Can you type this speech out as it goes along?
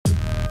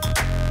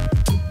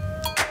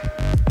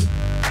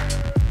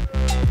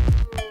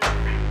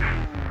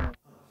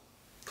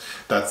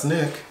That's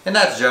Nick. And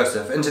that's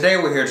Joseph. And today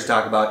we're here to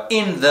talk about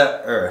In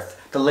the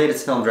Earth, the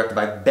latest film directed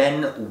by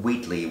Ben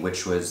Wheatley,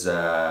 which was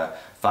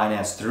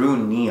financed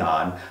through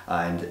Neon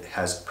and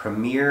has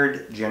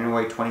premiered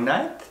January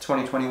 29th,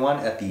 2021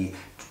 at the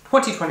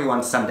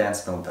 2021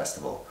 Sundance Film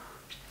Festival.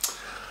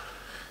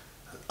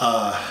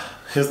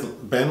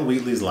 Ben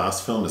Wheatley's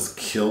last film is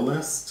Kill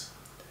List?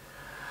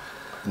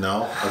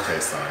 No? Okay,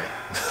 sorry.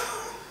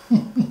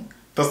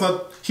 That's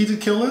not... He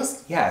did Kill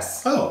List?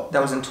 Yes. Oh. That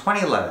was in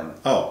 2011.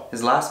 Oh.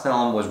 His last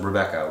film was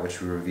Rebecca,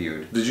 which we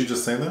reviewed. Did you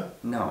just say that?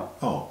 No.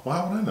 Oh,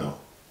 why would I know?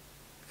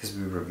 Because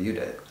we reviewed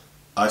it.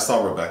 I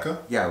saw Rebecca?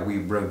 Yeah, we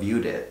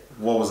reviewed it.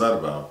 What was that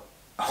about?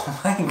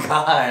 Oh my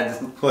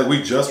god. Like,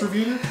 we just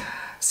reviewed it?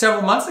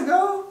 Several months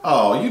ago?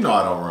 Oh, you know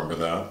I don't remember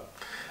that.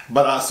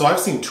 But, so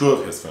I've seen 2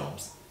 of his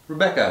films.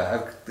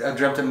 Rebecca. I've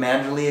dreamt of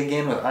Manderley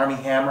again with Armie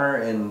Hammer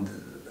and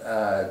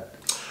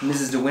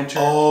Mrs. De Winter.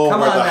 Oh, come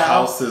where on the now.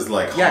 house is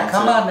like haunted. Yeah,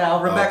 come on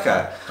now,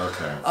 Rebecca.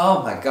 Okay.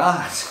 Oh my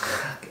god.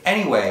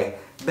 Anyway,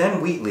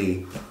 Ben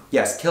Wheatley,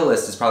 yes, Kill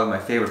List is probably my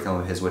favorite film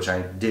of his, which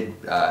I did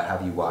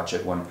have you watch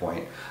at one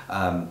point.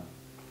 And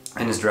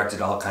has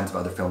directed all kinds of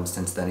other films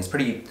since then. He's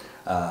pretty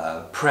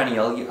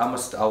perennial,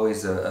 almost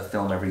always a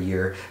film every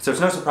year. So it's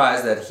no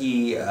surprise that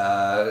he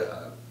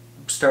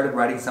started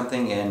writing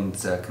something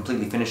and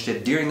completely finished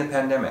it during the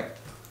pandemic.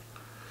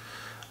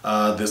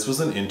 This was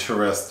an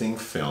interesting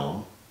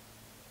film.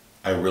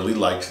 I really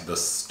liked the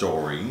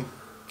story.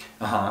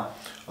 Uh-huh.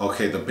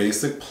 Okay, the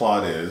basic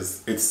plot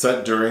is it's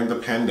set during the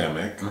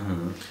pandemic,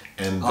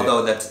 and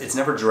although it's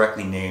never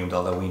directly named.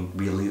 Although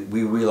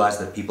we realize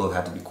that people have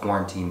had to be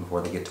quarantined before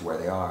they get to where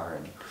they are.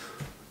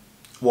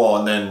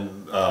 And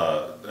then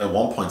at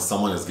one point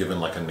someone is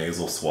given like a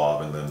nasal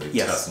swab and then they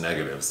test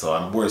negative.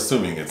 So we're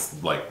assuming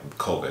it's like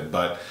COVID,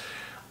 but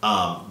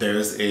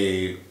there's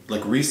a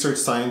research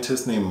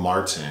scientist named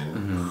Martin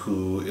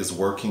who is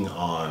working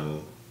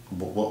on.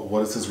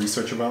 What is his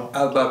research about?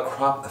 About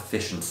crop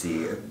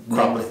efficiency.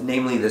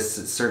 Namely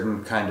this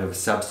certain kind of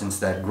substance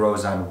that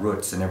grows on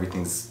roots and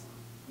everything's...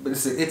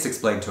 It's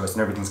explained to us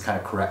and everything's kind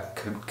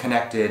of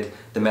connected.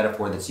 The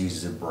metaphor that's used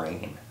is a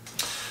brain.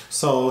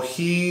 So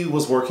he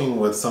was working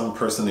with some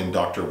person named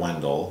Dr.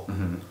 Wendell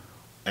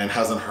and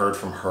hasn't heard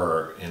from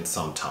her in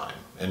some time.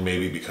 And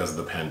maybe because of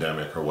the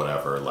pandemic or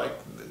whatever,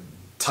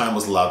 time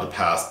was allowed to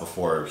pass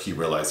before he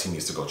realized he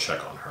needs to go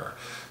check on her.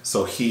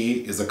 So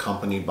he is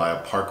accompanied by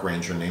a park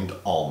ranger named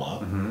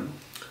Alma.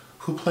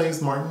 Who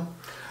plays Martin?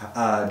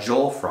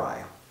 Joel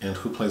Fry. And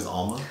who plays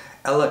Alma?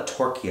 Ellora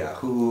Torchia,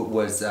 who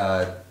was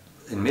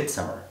in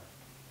Midsummer.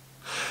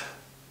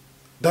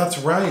 That's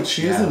right,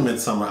 she is in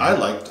Midsummer.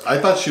 I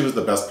thought she was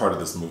the best part of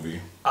this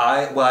movie.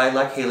 I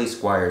like Hayley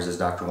Squires as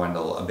Dr.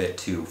 Wendell a bit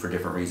too, for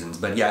different reasons.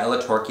 But yeah,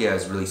 Ellora Torchia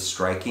is really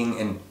striking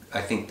and I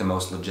think the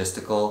most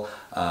logistical.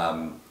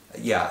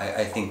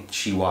 I think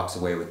she walks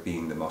away with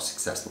being the most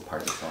successful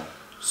part of the film.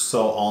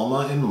 So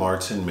Alma and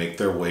Martin make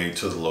their way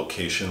to the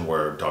location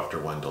where Dr.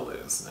 Wendell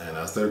is. And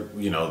as they're,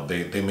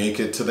 they make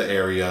it to the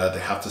area, they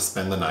have to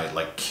spend the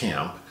night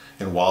camp.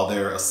 And while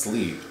they're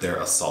asleep,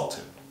 they're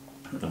assaulted.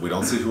 And we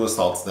don't see who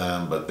assaults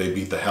them, but they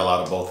beat the hell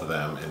out of both of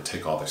them and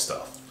take all their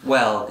stuff.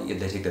 Well,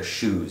 they take their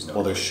shoes.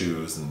 Well, their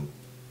shoes and...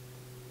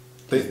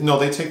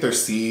 They take their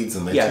seeds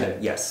and they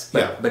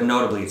But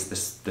notably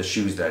it's the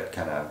shoes that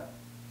kind of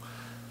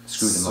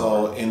screw them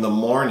over. So in the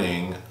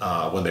morning,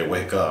 when they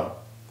wake up,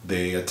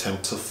 they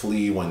attempt to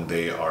flee when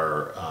they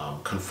are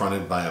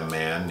confronted by a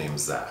man named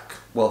Zach.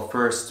 Well,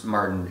 first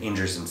Martin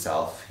injures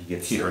himself.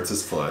 He hurts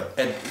his foot.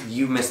 And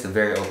you missed the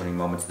very opening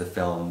moments of the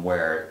film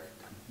where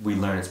we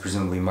learn it's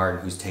presumably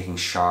Martin who's taking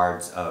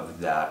shards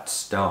of that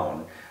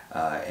stone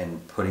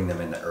and putting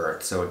them in the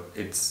earth. So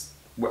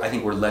I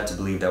think we're led to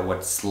believe that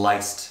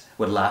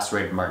what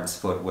lacerated Martin's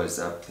foot was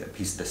a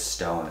piece of the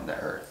stone in the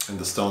earth. And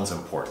the stone's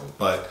important,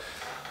 but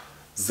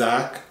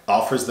Zach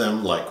offers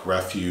them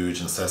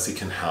refuge and says he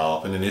can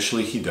help, and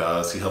initially he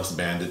does. He helps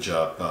bandage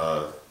up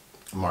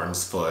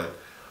Martin's foot,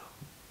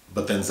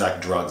 but then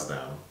Zach drugs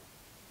them,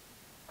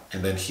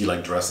 and then he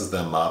dresses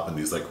them up in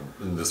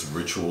this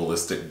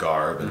ritualistic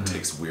garb and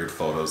takes weird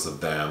photos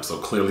of them. So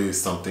clearly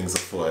something's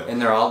afoot. And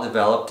they're all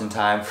developed in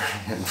time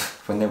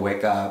for when they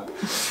wake up.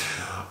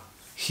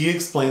 He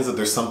explains that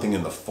there's something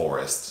in the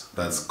forest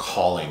that's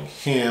calling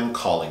him,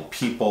 calling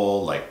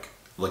people,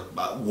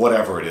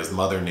 whatever it is,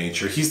 Mother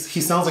Nature. He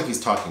sounds like he's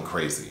talking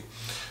crazy.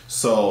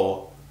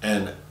 So,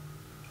 and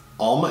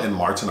Alma and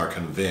Martin are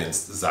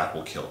convinced Zach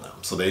will kill them.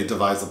 So they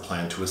devise a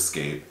plan to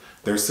escape.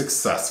 They're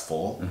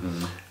successful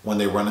when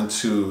they run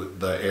into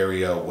the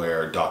area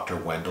where Dr.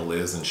 Wendell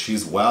is, and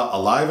she's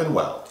alive and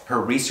well. Her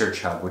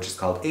research hub, which is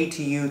called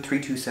ATU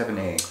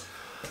 327A.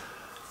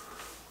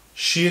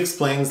 She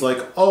explains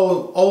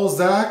oh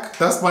Zach,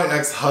 that's my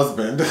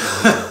ex-husband,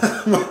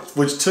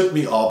 which took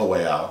me all the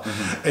way out.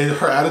 And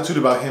her attitude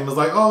about him is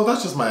oh,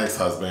 that's just my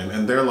ex-husband.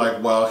 And they're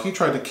well, he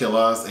tried to kill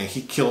us and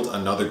he killed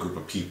another group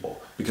of people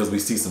because we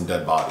see some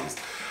dead bodies.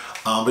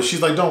 But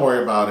she's don't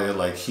worry about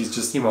it. He's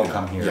just... He won't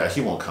come here. Yeah,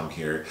 he won't come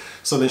here.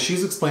 So then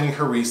she's explaining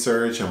her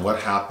research and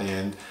what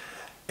happened.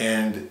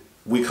 And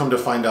we come to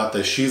find out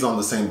that she's on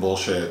the same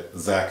bullshit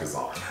Zach is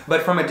on.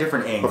 But from a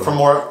different angle.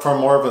 But from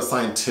more of a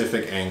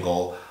scientific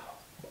angle.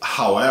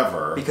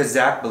 However... Because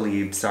Zach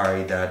believed,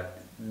 that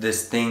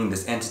this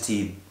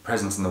entity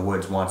presence in the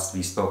woods wants to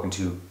be spoken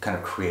to kind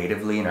of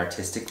creatively and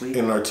artistically.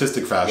 In an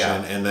artistic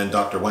fashion. And then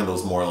Dr.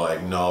 Wendell's more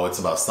like, no, it's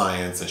about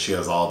science, and she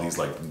has all these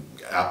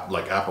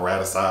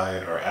apparatuses.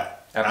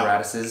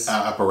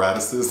 I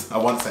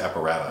want to say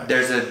apparati.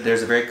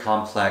 There's a very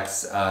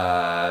complex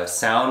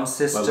sound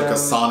system. Like a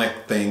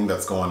sonic thing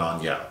that's going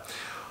on, yeah.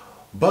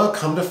 But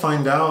come to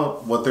find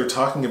out, what they're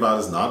talking about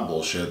is not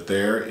bullshit.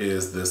 There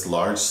is this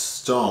large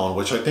stone,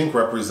 which I think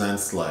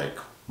represents like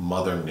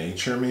Mother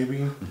Nature, maybe.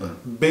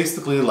 Mm-hmm.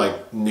 Basically,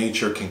 like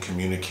nature can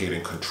communicate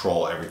and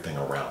control everything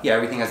around. Yeah,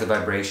 everything has a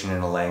vibration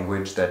and a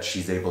language that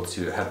she's able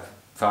to have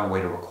found a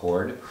way to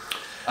record.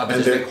 But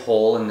there's a big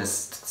hole in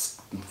this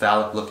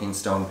phallic-looking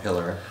stone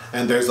pillar.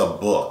 And there's a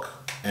book.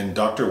 And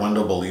Dr.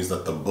 Wendell believes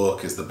that the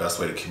book is the best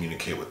way to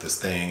communicate with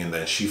this thing, and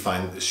then she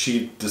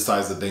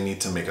decides that they need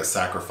to make a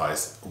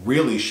sacrifice.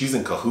 Really, she's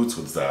in cahoots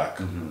with Zach.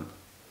 Mm-hmm.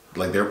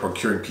 Like they're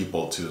procuring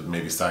people to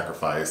maybe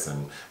sacrifice,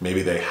 and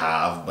maybe they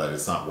have, but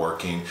it's not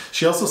working.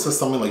 She also says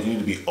something like you need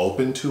to be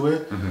open to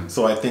it. Mm-hmm.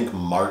 So I think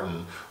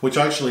Martin, which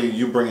actually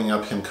you bringing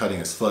up him cutting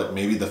his foot,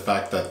 maybe the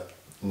fact that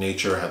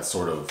nature had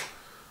sort of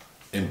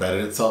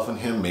embedded itself in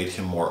him made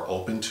him more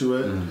open to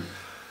it. Mm-hmm.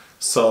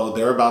 So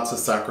they're about to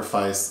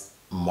sacrifice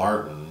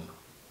Martin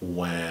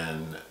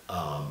when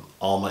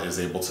Alma is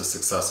able to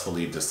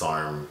successfully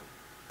disarm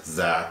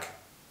Zach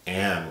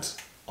and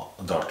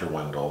Dr.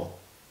 Wendell.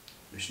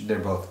 They're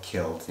both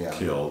killed, yeah.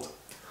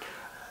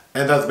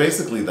 And that's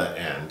basically the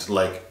end.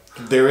 Like,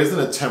 there is an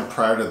attempt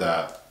prior to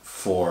that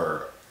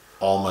for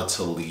Alma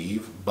to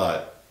leave,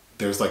 but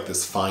there's like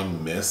this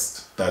fine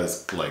mist that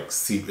is like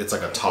it's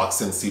like a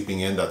toxin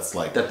seeping in that's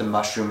like... That the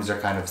mushrooms are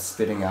kind of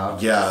spitting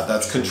out. Yeah,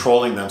 that's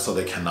controlling them so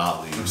they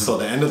cannot leave. Mm-hmm. So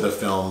the end of the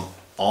film...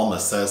 Alma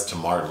says to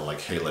Martin, like,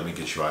 hey, let me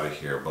get you out of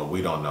here, but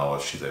we don't know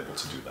if she's able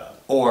to do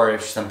that. Or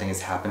if something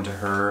has happened to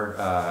her,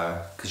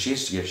 because she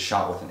used to get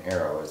shot with an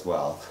arrow as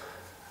well.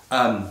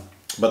 But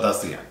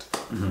that's the end.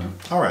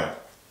 Mm-hmm. All right.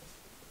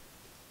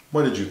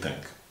 What did you think?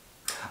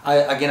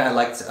 I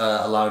liked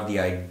a lot of the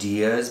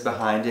ideas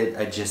behind it.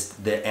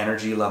 The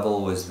energy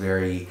level was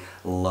very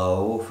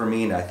low for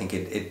me, and I think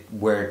from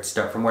where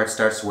it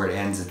starts to where it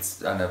ends,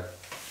 it's on a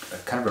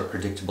kind of a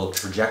predictable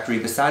trajectory,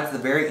 besides the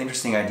very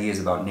interesting ideas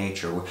about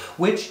nature,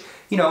 which,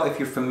 if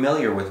you're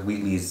familiar with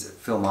Wheatley's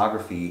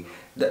filmography,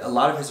 a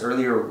lot of his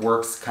earlier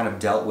works kind of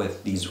dealt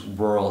with these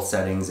rural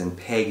settings and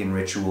pagan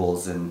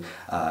rituals and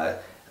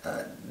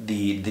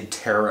the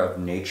terror of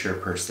nature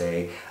per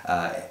se,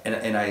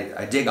 and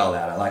I dig all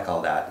that. I like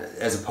all that,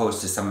 as opposed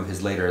to some of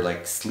his later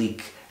like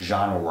sleek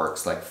genre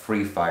works like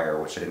Free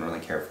Fire, which I didn't really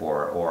care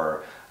for,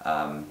 or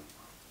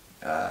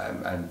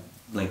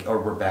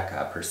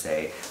Rebecca per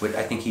se. But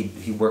I think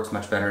he works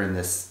much better in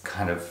this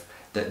kind of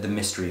the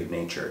mystery of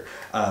nature.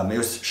 It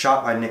was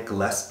shot by Nick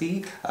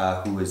Gillespie,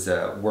 who has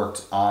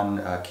worked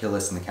on Kill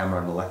List in the camera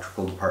and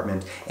electrical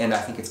department, and I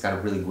think it's got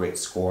a really great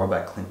score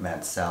by Clint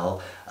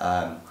Mansell.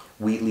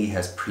 Wheatley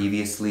has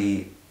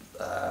previously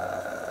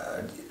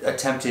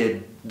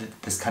attempted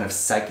this kind of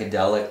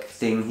psychedelic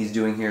thing he's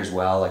doing here as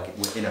well, like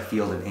in a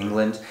field in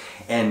England,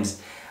 and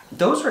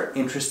those are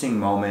interesting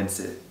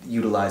moments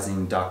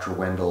utilizing Dr.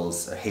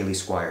 Wendell's Hayley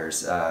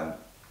Squires,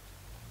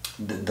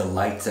 the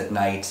lights at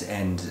night,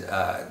 and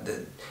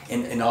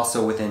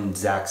also within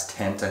Zach's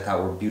tent, I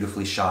thought were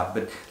beautifully shot.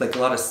 But like a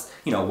lot of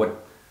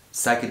what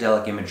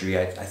psychedelic imagery,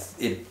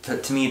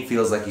 to me it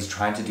feels like he's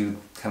trying to do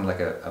kind of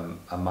like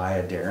a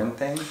Maya Deren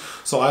thing.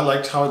 So I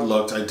liked how it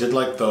looked. I did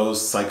like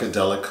those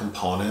psychedelic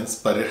components,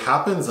 but it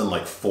happens in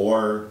like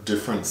 4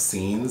 different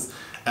scenes.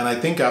 And I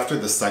think after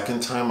the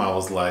second time, I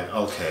was like,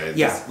 okay,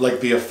 like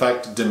the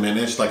effect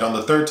diminished. Like on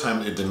the third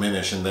time, it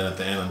diminished, and then at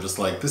the end, I'm just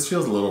like, this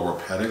feels a little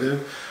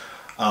repetitive.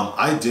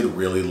 I did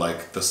really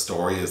like the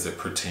story as it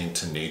pertained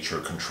to nature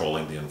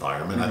controlling the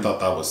environment. Mm-hmm. I thought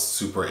that was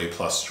super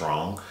A+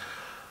 strong.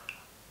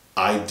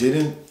 I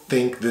didn't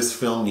think this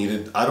film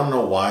I don't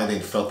know why they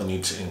felt the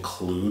need to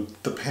include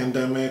the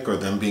pandemic or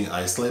them being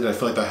isolated. I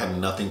feel like that had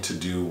nothing to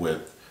do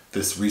with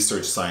this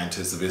research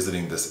scientist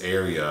visiting this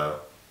area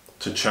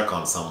to check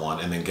on someone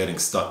and then getting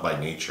stuck by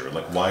nature.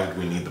 Like, why did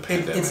we need the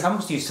pandemic? It's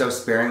almost used so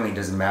sparingly, it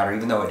doesn't matter,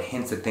 even though it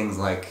hints at things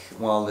like,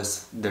 well,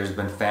 there's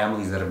been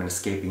families that have been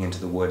escaping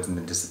into the woods and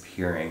then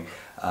disappearing.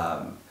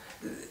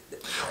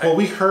 Well,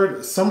 we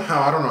heard,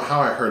 somehow, I don't know how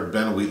I heard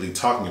Ben Wheatley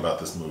talking about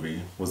this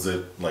movie. Was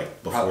it,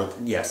 like, before?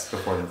 Yes,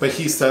 before. But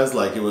he says,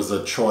 like, it was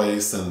a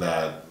choice and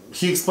that...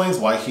 He explains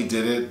why he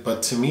did it,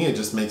 but to me it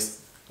just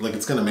makes... Like,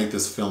 it's going to make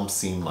this film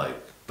seem like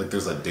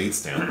there's a date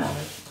stamp on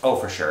it. Oh,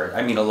 for sure.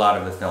 I mean, a lot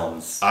of the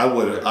films... I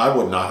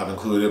would not have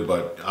included it,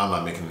 but I'm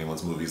not making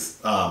anyone's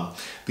movies.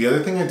 The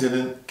other thing I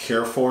didn't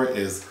care for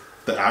is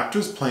the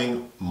actors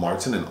playing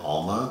Martin and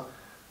Alma,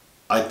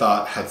 I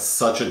thought had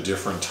such a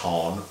different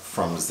tone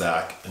from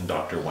Zach and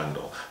Dr.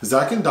 Wendell.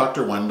 Zach and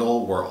Dr.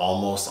 Wendell were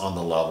almost on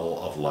the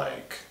level of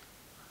like...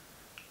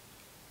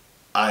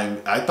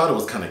 I thought it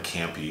was kind of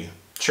campy.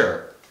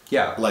 Sure.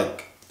 Yeah.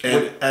 Like...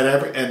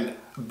 And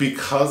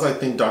because I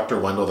think Dr.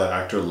 Wendell, that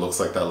actor, looks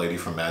like that lady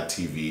from Mad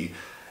TV,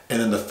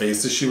 and in the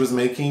faces she was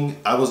making,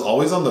 I was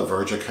always on the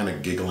verge of kind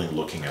of giggling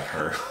looking at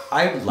her.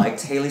 I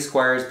liked Hayley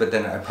Squires, but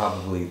then I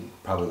probably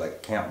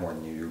like Camp more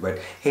than you do. But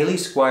Hayley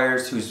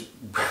Squires, who's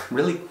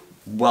really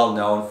well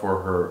known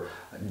for her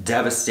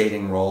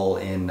devastating role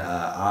in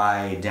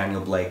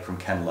Daniel Blake from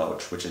Ken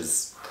Loach, which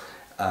is,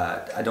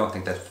 I don't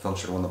think that film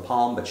should have won the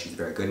Palm, but she's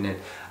very good in it.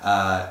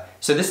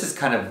 So this is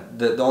kind of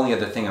the only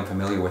other thing I'm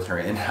familiar with her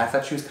in. I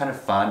thought she was kind of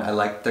fun. I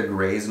liked the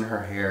grays in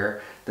her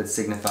hair that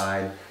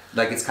signified,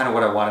 like, it's kind of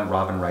what I wanted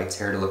Robin Wright's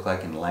hair to look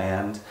like in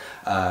Land.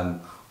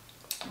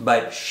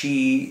 But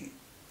she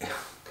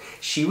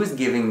was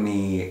giving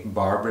me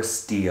Barbara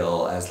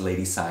Steele as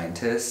Lady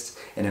Scientist.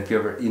 And if you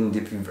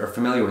are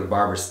familiar with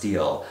Barbara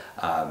Steele,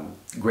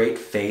 great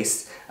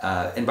face.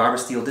 And Barbara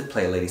Steele did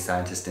play a lady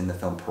scientist in the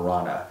film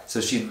Piranha.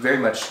 So she's very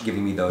much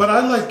giving me those. But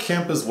I like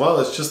Camp as well.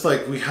 It's just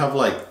like we have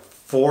like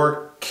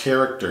 4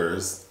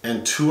 characters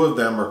and 2 of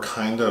them are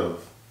kind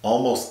of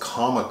almost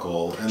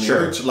comical. And the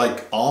other two,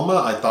 like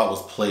Alma, I thought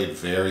was played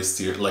very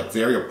serious, like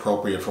very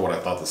appropriate for what I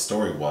thought the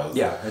story was.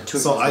 Yeah, it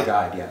took me as the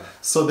guide, yeah.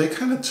 So they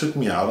kind of took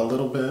me out a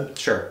little bit.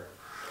 Sure.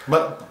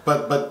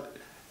 But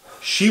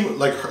she,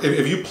 like,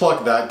 if you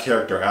pluck that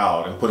character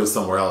out and put it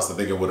somewhere else, I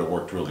think it would have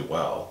worked really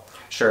well.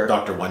 Sure.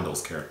 Dr.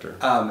 Wendell's character.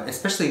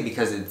 Especially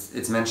because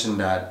it's mentioned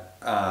that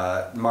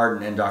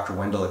Martin and Dr.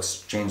 Wendell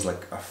exchanged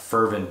like a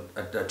fervent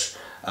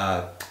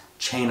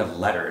chain of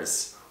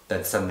letters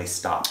that suddenly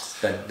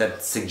stopped,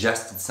 that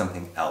suggested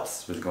something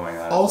else was going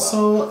on.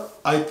 Also,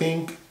 I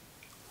think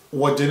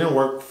what didn't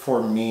work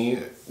for me,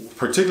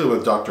 particularly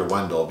with Dr.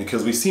 Wendell,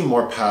 because we see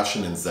more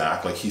passion in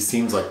Zach. Like, he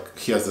seems like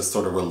he has this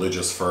sort of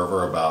religious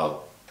fervor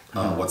about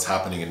what's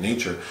happening in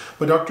nature.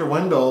 But Dr.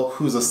 Wendell,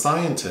 who's a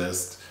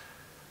scientist,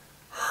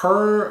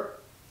 I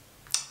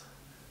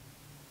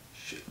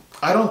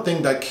don't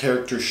think that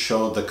character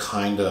showed the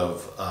kind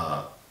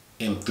of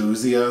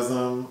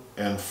enthusiasm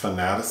and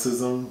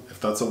fanaticism, if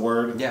that's a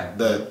word,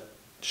 that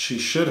she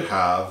should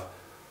have.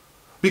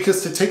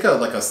 Because to take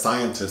a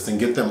scientist and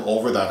get them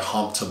over that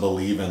hump to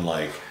believe in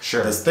like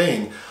this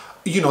thing,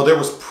 you know, there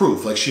was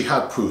proof. Like, she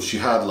had proof. She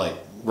had like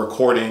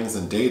recordings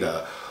and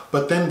data.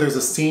 But then there's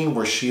a scene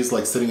where she's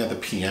like sitting at the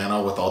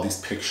piano with all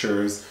these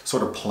pictures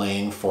sort of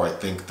playing for, I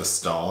think, the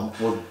stone.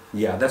 Well,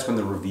 yeah, that's when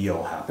the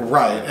reveal happened.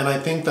 Right. And I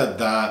think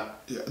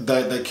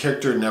that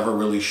character never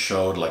really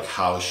showed like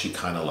how she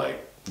kind of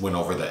like went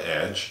over the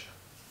edge.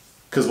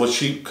 Because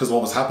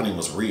what was happening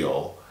was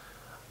real.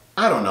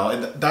 I don't know.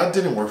 That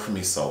didn't work for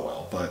me so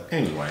well. But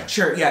anyway.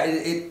 Sure. Yeah.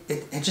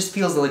 It just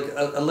feels like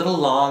a little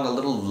long, a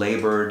little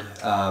labored.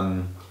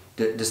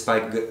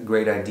 Despite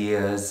great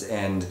ideas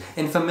and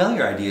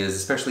familiar ideas,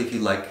 especially if you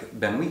like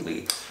Ben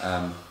Wheatley.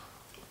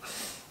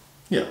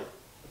 Yeah.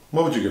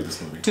 What would you give this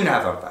movie? 2.5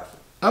 out of 5.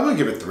 I would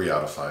give it 3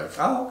 out of 5.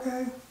 Oh,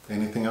 okay.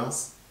 Anything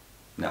else?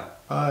 No.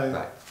 Bye.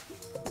 Bye.